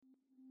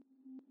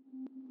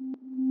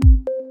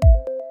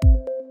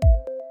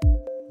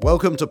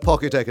Welcome to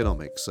Pocket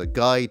Economics, a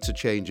guide to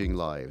changing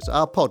lives,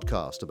 our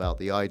podcast about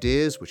the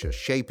ideas which are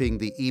shaping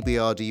the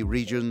EBRD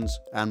regions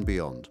and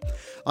beyond.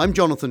 I'm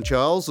Jonathan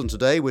Charles, and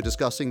today we're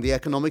discussing the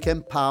economic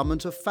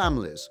empowerment of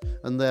families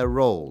and their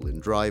role in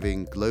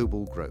driving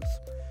global growth.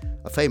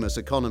 A famous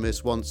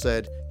economist once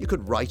said, you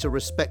could write a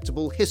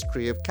respectable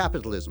history of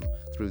capitalism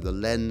through the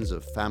lens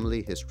of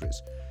family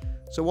histories.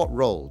 So what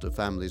role do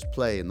families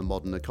play in the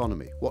modern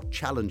economy? What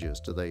challenges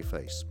do they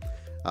face?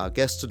 Our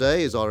guest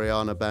today is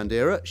Oriana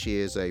Bandeira. She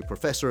is a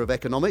Professor of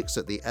Economics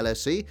at the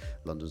LSE,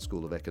 London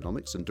School of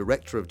Economics, and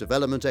Director of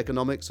Development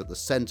Economics at the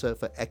Centre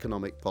for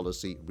Economic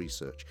Policy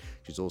Research.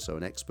 She's also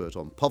an expert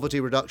on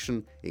poverty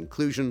reduction,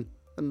 inclusion,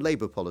 and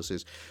labour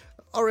policies.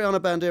 Oriana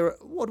Bandeira,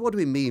 what do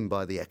we mean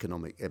by the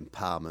economic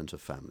empowerment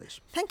of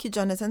families? Thank you,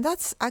 Jonathan.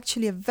 That's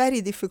actually a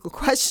very difficult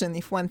question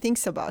if one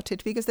thinks about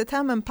it, because the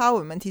term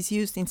empowerment is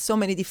used in so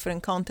many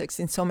different contexts,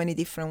 in so many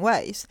different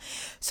ways.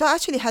 So I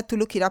actually had to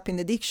look it up in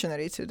the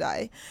dictionary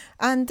today.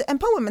 And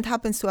empowerment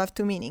happens to have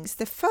two meanings.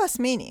 The first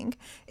meaning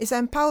is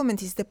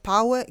empowerment is the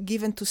power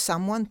given to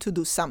someone to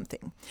do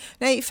something.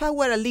 Now, if I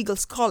were a legal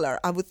scholar,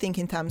 I would think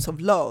in terms of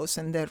laws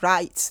and the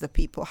rights that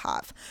people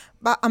have.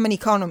 But I'm an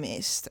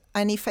economist,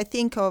 and if I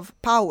think of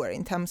power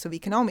in terms of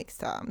economic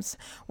terms,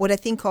 what I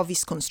think of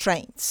is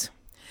constraints.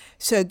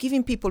 So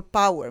giving people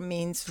power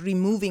means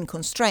removing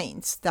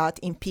constraints that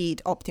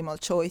impede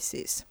optimal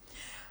choices.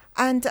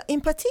 And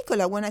in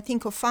particular, when I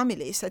think of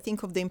families, I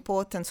think of the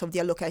importance of the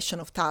allocation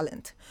of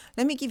talent.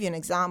 Let me give you an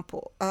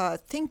example.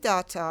 Think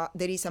that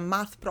there is a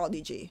math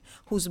prodigy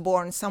who's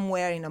born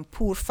somewhere in a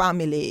poor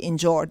family in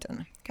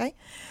Jordan, okay?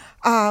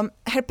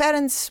 Her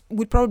parents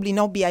would probably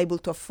not be able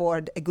to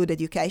afford a good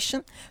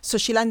education, so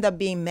she'll end up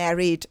being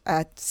married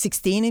at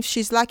 16 if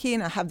she's lucky,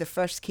 and have the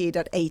first kid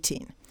at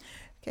 18.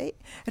 Okay?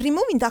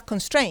 Removing that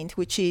constraint,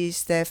 which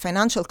is the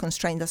financial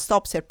constraint that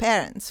stops her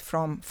parents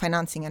from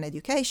financing an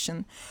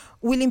education,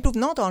 will improve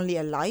not only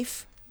her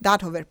life,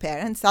 that of her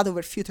parents, that of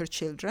her future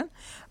children,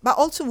 but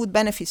also would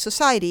benefit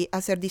society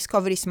as her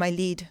discoveries might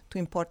lead to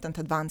important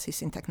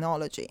advances in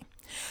technology.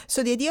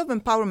 So the idea of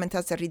empowerment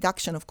as a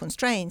reduction of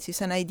constraints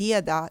is an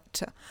idea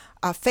that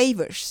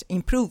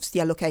improves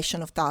the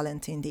allocation of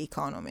talent in the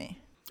economy.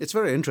 It's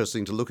very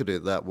interesting to look at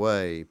it that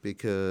way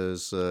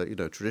because,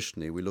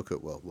 traditionally we look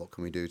at, what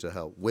can we do to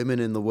help women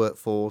in the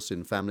workforce,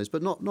 in families,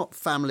 but not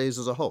families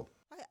as a whole.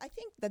 I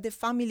think that the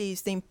family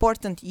is the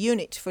important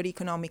unit for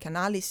economic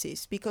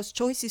analysis because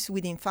choices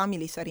within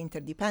families are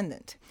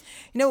interdependent.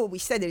 We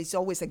said there is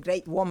always a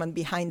great woman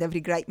behind every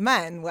great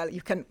man. Well,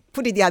 you can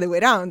put it the other way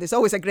around. There's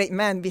always a great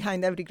man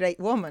behind every great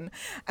woman.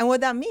 And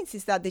what that means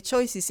is that the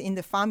choices in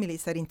the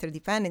families are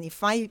interdependent.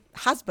 If my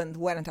husband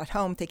weren't at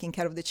home taking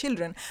care of the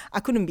children,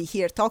 I couldn't be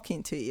here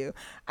talking to you.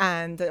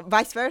 And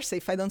vice versa,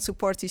 if I don't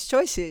support his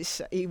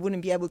choices, he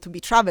wouldn't be able to be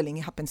traveling.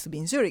 He happens to be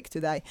in Zurich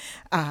today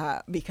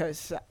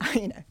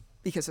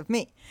because of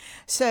me.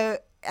 So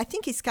I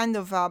think it's kind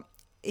of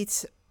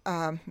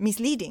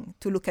misleading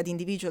to look at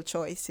individual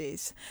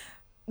choices.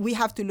 We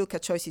have to look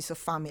at choices of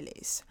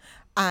families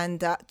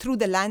and through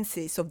the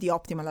lenses of the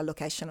optimal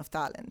allocation of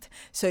talent.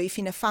 So if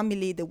in a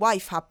family the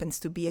wife happens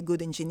to be a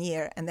good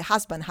engineer and the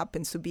husband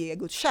happens to be a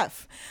good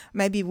chef,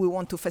 maybe we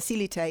want to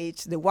facilitate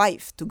the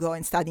wife to go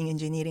and studying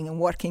engineering and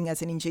working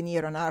as an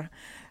engineer on our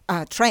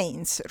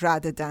trains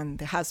rather than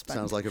the husband.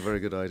 Sounds like a very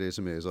good idea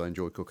to me, as I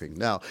enjoy cooking.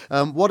 Now,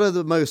 what are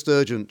the most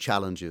urgent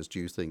challenges, do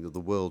you think, that the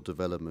world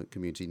development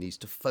community needs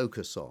to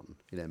focus on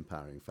in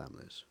empowering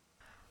families?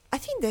 I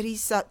think there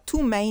is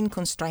two main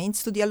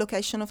constraints to the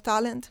allocation of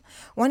talent.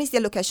 One is the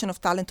allocation of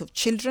talent of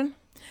children,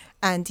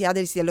 and the other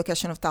is the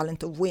allocation of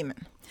talent of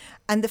women.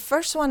 And the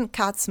first one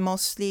cuts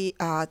mostly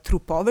through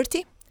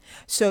poverty.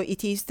 So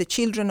it is the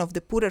children of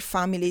the poorer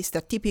families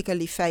that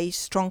typically face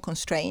strong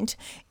constraint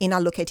in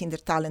allocating their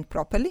talent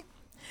properly.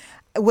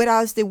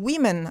 Whereas the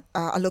women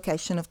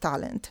allocation of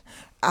talent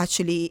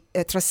actually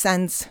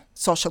transcends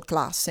social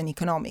class and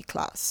economic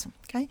class.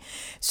 Okay,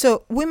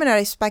 so women are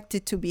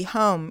expected to be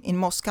home in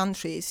most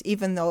countries,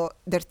 even though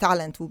their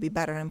talent will be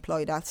better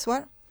employed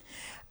elsewhere.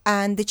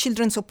 And the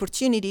children's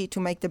opportunity to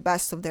make the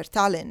best of their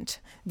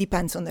talent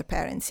depends on their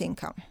parents'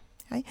 income.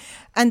 Okay?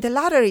 And the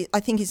latter, I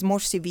think, is more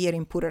severe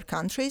in poorer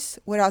countries,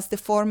 whereas the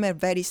former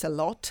varies a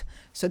lot.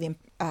 So the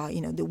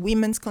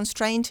women's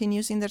constraint in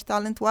using their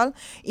talent well,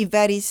 it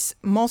varies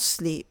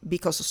mostly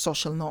because of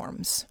social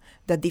norms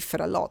that differ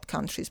a lot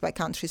countries by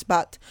countries,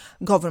 but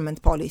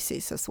government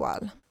policies as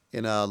well.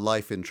 In our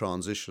Life in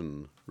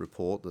Transition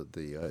report that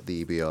the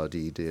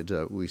EBRD did,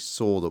 we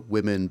saw that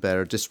women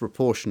bear a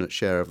disproportionate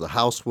share of the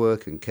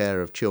housework and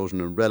care of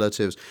children and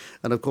relatives.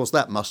 And of course,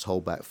 that must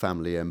hold back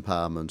family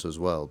empowerment as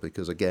well,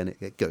 because again,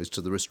 it goes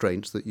to the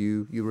restraints that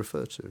you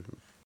refer to.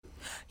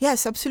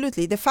 Yes,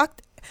 absolutely. The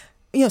fact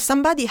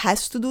somebody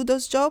has to do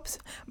those jobs,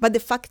 but the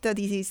fact that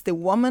it is the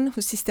woman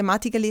who's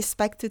systematically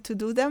expected to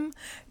do them,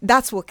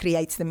 that's what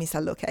creates the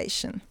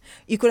misallocation.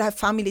 You could have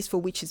families for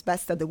which it's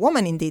best that the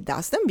woman indeed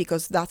does them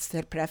because that's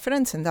their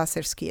preference and that's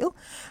their skill.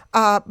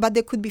 But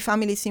there could be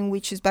families in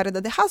which it's better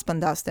that the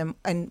husband does them,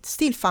 and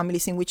still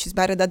families in which it's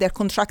better that they're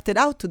contracted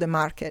out to the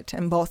market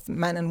and both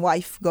man and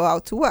wife go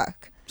out to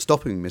work.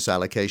 Stopping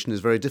misallocation is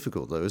very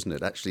difficult, though, isn't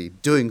it? Actually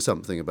doing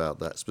something about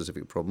that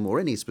specific problem, or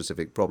any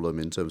specific problem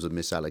in terms of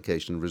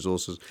misallocation of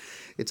resources,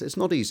 it's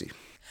not easy.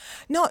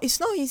 No, it's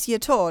not easy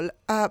at all.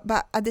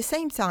 But at the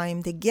same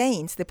time,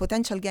 the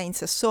potential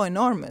gains are so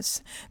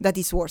enormous that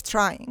it's worth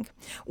trying.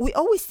 We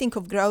always think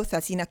of growth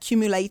as in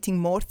accumulating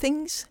more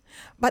things,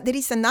 but there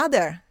is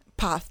another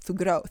path to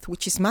growth,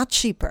 which is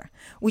much cheaper,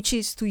 which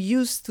is to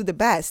use to the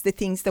best the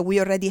things that we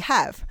already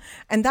have.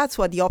 And that's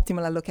what the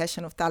optimal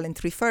allocation of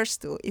talent refers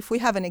to. If we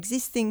have an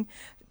existing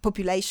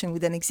population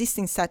with an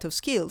existing set of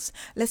skills,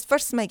 let's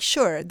first make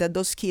sure that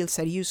those skills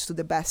are used to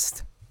the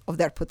best of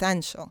their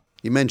potential.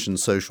 You mentioned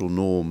social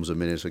norms a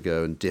minute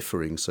ago and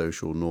differing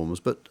social norms,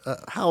 but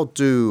how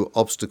do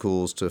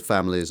obstacles to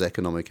families'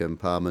 economic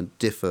empowerment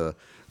differ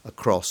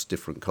across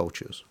different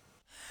cultures?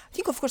 I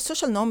think, of course,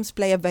 social norms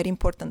play a very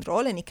important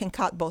role, and it can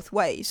cut both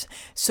ways.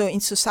 So in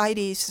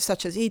societies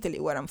such as Italy,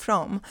 where I'm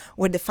from,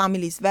 where the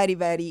family is very,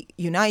 very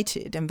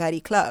united and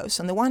very close,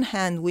 on the one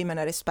hand, women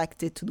are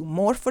expected to do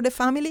more for the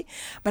family,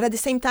 but at the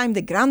same time,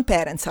 the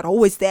grandparents are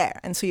always there.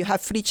 And so you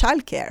have free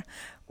childcare,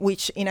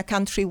 which in a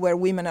country where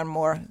women are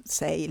more,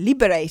 say,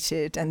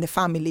 liberated and the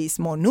family is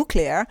more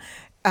nuclear,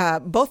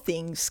 both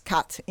things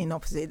cut in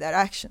opposite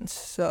directions.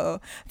 So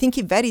I think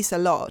it varies a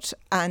lot.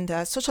 And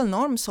social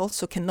norms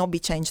also cannot be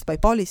changed by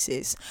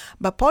policies,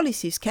 but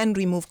policies can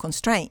remove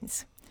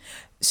constraints.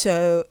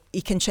 So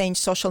it can change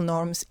social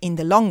norms in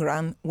the long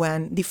run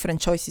when different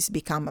choices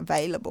become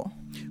available.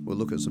 We'll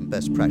look at some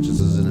best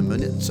practices in a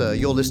minute.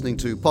 You're listening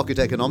to Pocket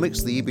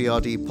Economics, the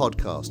EBRD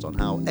podcast on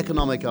how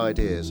economic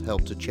ideas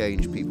help to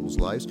change people's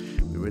lives.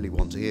 We really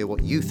want to hear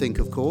what you think,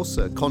 of course.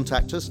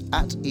 Contact us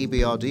at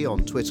EBRD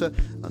on Twitter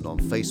and on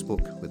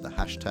Facebook with the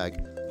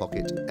hashtag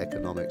Pocket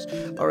Economics.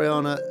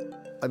 Arianna,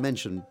 I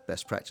mentioned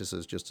best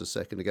practices just a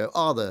second ago.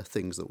 Are there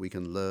things that we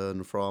can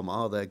learn from?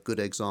 Are there good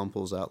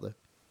examples out there?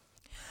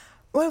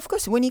 Well, of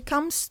course, when it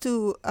comes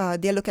to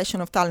the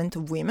allocation of talent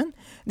of women,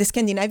 the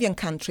Scandinavian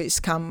countries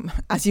come,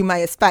 as you might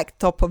expect,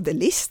 top of the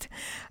list.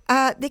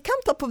 They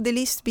come top of the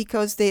list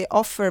because they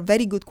offer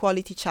very good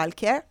quality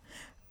childcare,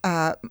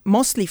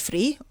 mostly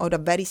free or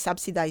at very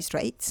subsidized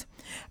rates.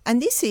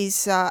 And this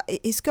is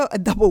it's got a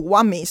double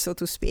whammy, so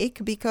to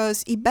speak,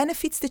 because it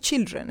benefits the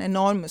children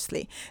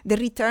enormously. The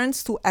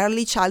returns to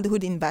early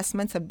childhood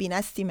investments have been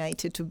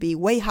estimated to be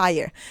way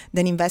higher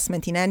than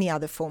investment in any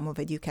other form of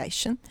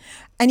education.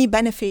 And it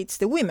benefits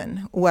the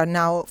women, who are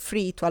now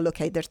free to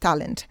allocate their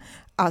talent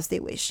as they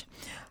wish.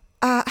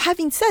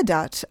 Having said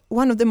that,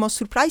 one of the most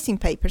surprising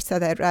papers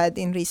that I read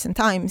in recent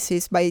times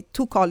is by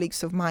two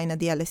colleagues of mine at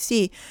the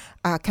LSE,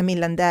 Camille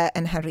Landé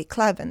and Henrik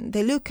Kleven.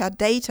 They look at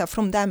data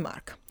from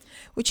Denmark,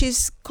 which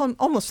is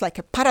almost like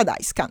a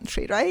paradise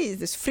country, right?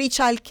 There's free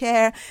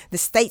childcare, the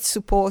state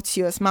supports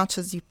you as much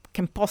as you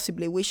can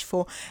possibly wish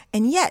for.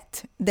 And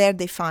yet, there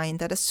they find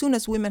that as soon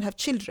as women have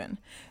children,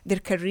 their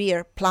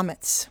career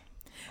plummets.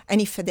 And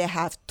if they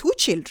have two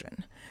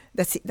children,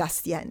 that's it,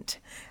 that's the end.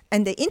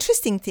 And the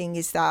interesting thing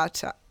is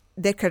that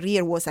their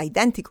career was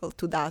identical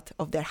to that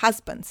of their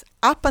husbands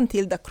up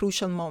until the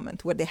crucial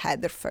moment where they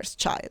had their first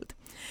child.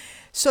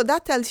 So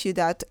that tells you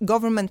that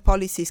government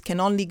policies can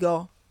only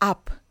go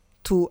up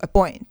to a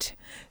point.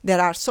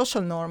 There are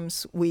social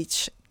norms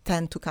which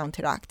tend to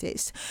counteract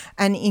this.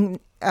 And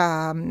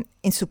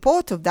in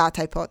support of that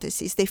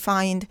hypothesis, they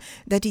find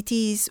that it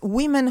is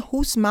women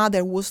whose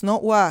mother was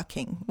not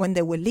working when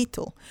they were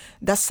little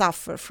that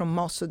suffer from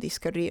most of this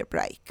career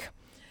break.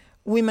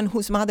 Women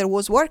whose mother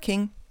was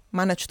working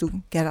managed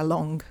to get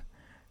along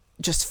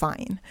just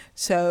fine.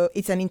 So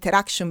it's an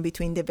interaction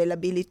between the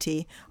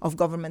availability of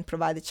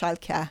government-provided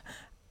childcare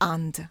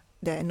and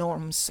the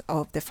norms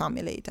of the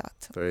family. That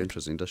very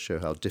interesting. Does show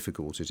how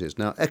difficult it is.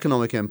 Now,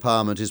 economic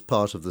empowerment is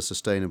part of the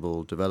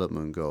Sustainable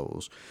Development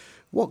Goals.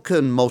 What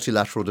can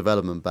multilateral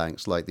development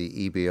banks like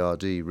the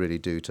EBRD really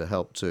do to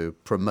help to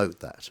promote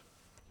that?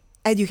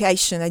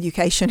 Education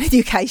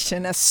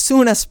as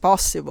soon as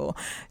possible.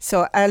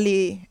 So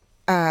early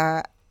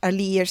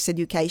years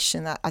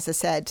education, as I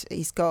said,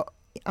 it's got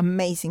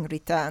amazing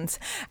returns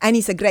and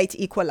it's a great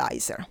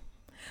equalizer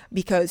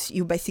because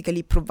you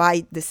basically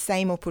provide the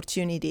same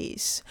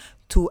opportunities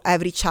to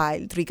every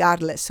child,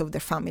 regardless of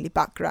their family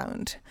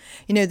background.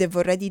 You know, they've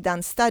already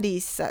done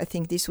studies, I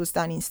think this was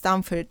done in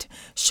Stanford,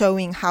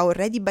 showing how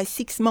already by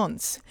 6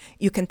 months,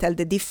 you can tell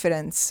the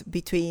difference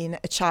between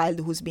a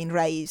child who's been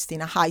raised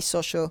in a high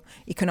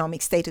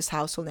socio-economic status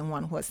household and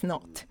one who has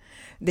not.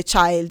 The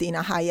child in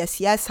a high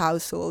SES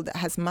household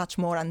has much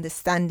more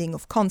understanding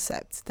of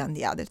concepts than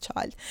the other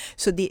child.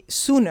 So the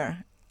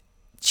sooner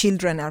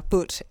children are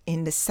put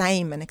in the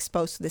same and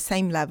exposed to the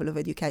same level of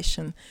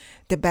education,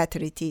 the better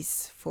it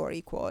is for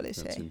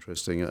equality. That's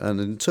interesting. And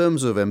in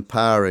terms of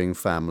empowering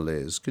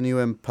families, can you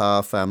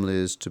empower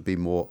families to be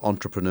more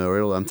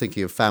entrepreneurial? I'm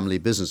thinking of family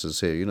businesses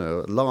here. You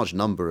know, a large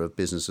number of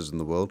businesses in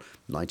the world,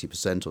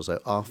 90% or so,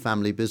 are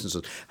family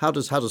businesses. How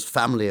does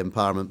family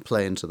empowerment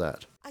play into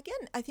that?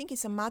 Again, I think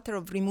it's a matter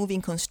of removing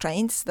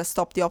constraints that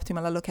stop the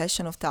optimal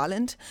allocation of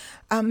talent.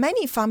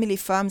 Many family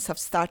firms have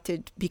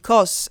started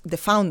because the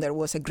founder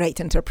was a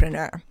great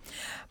entrepreneur.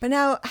 But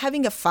now,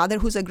 having a father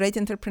who's a great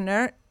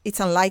entrepreneur, it's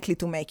unlikely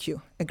to make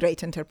you a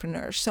great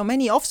entrepreneur. So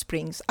many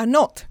offsprings are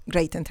not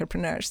great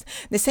entrepreneurs.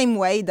 The same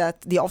way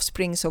that the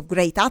offsprings of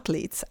great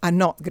athletes are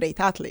not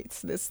great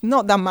athletes. There's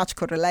not that much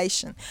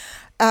correlation.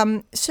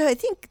 So I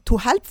think to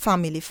help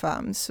family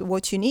firms,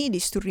 what you need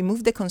is to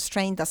remove the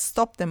constraint that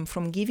stop them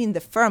from giving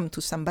the firm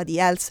to somebody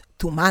else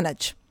to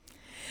manage.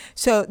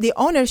 So the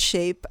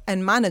ownership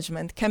and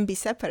management can be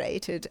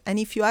separated. And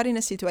if you are in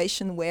a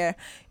situation where,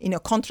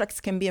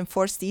 contracts can be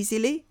enforced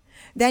easily,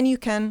 then you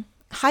can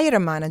hire a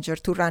manager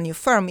to run your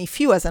firm if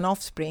you as an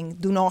offspring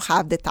do not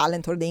have the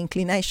talent or the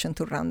inclination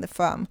to run the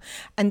firm.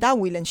 And that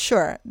will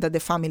ensure that the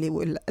family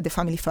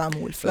firm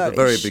will flourish. At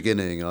the very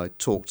beginning, I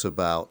talked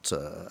about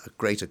a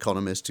great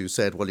economist who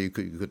said, well, you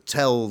could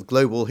tell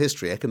global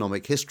history,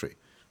 economic history,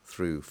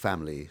 through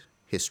family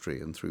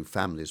history and through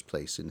family's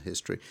place in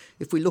history.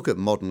 If we look at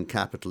modern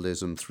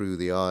capitalism through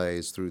the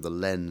eyes, through the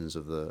lens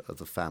of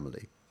the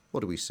family, what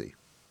do we see?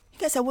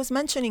 Yes, I was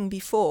mentioning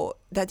before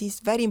that it's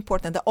very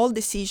important that all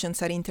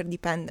decisions are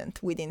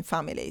interdependent within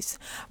families.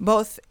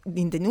 Both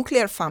in the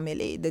nuclear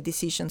family, the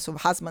decisions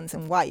of husbands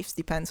and wives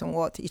depends on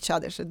what each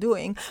other are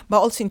doing,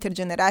 but also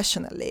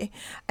intergenerationally.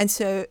 And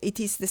so it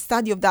is the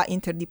study of that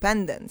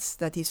interdependence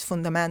that is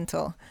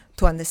fundamental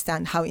to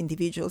understand how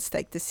individuals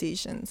take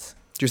decisions.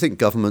 Do you think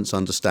governments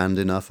understand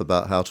enough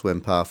about how to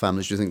empower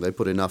families? Do you think they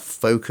put enough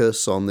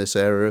focus on this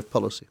area of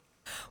policy?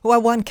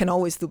 Well, one can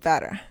always do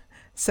better.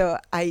 So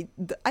I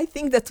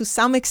think that to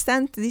some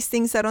extent these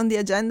things are on the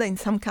agenda in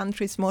some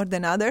countries more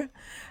than other,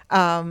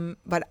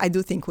 but I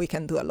do think we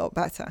can do a lot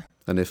better.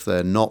 And if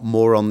they're not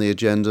more on the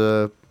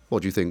agenda,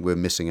 what do you think we're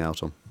missing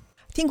out on?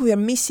 I think we are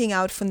missing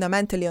out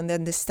fundamentally on the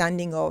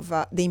understanding of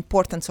the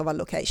importance of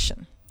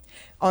allocation,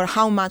 or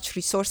how much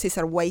resources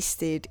are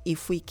wasted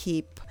if we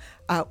keep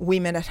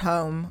women at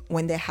home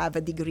when they have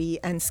a degree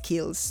and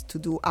skills to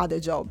do other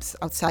jobs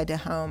outside the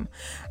home,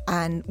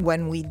 and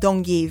when we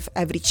don't give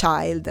every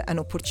child an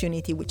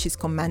opportunity which is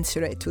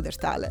commensurate to their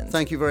talent.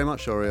 Thank you very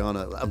much,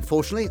 Oriana.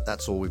 Unfortunately,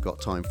 that's all we've got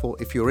time for.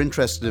 If you're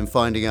interested in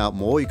finding out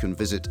more, you can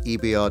visit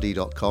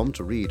ebrd.com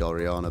to read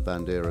Oriana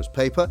Bandera's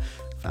paper,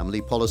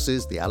 Family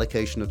Policies, the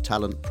Allocation of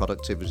Talent,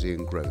 Productivity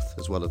and Growth,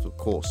 as well as, of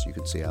course, you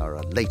can see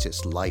our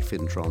latest Life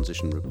in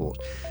Transition report.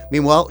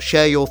 Meanwhile,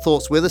 share your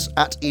thoughts with us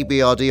at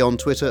EBRD on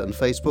Twitter and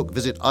Facebook.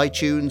 Visit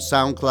iTunes,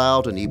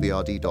 SoundCloud and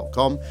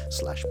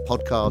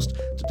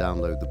ebrd.com/podcast to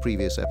download the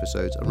previous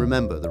episodes. And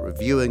remember that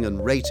reviewing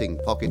and rating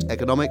Pocket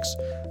Economics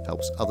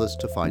helps others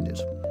to find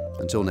it.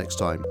 Until next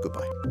time,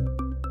 goodbye.